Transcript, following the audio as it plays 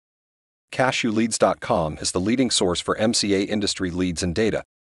CashewLeads.com is the leading source for MCA industry leads and data.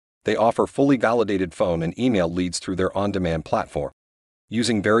 They offer fully validated phone and email leads through their on-demand platform.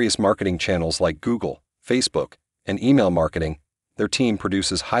 Using various marketing channels like Google, Facebook, and email marketing, their team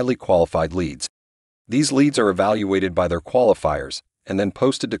produces highly qualified leads. These leads are evaluated by their qualifiers and then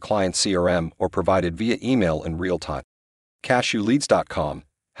posted to client CRM or provided via email in real time. CashewLeads.com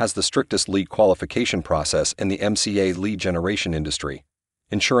has the strictest lead qualification process in the MCA lead generation industry,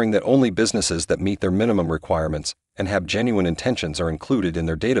 ensuring that only businesses that meet their minimum requirements and have genuine intentions are included in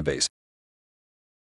their database.